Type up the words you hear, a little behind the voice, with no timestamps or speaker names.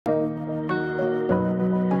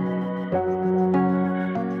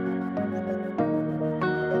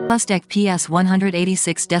Plustek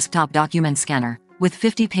PS186 desktop document scanner, with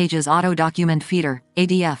 50 pages auto document feeder,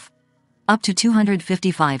 ADF. Up to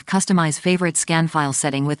 255 customize favorite scan file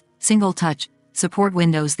setting with single touch, support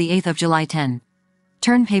Windows the 8th of July 10.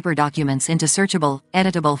 Turn paper documents into searchable,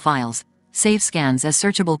 editable files. Save scans as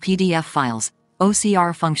searchable PDF files,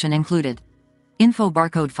 OCR function included. Info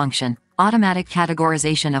barcode function, automatic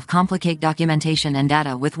categorization of complicate documentation and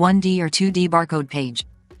data with 1D or 2D barcode page.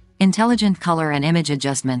 Intelligent color and image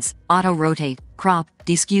adjustments, auto rotate, crop,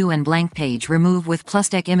 deskew and blank page remove with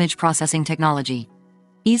Plustek image processing technology.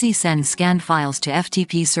 Easy send scanned files to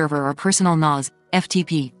FTP server or personal NAS,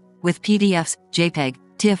 FTP, with PDFs, JPEG,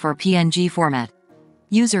 TIFF or PNG format.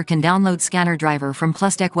 User can download scanner driver from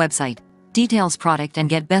Plustek website. Details product and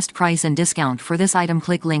get best price and discount for this item,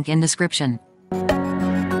 click link in description.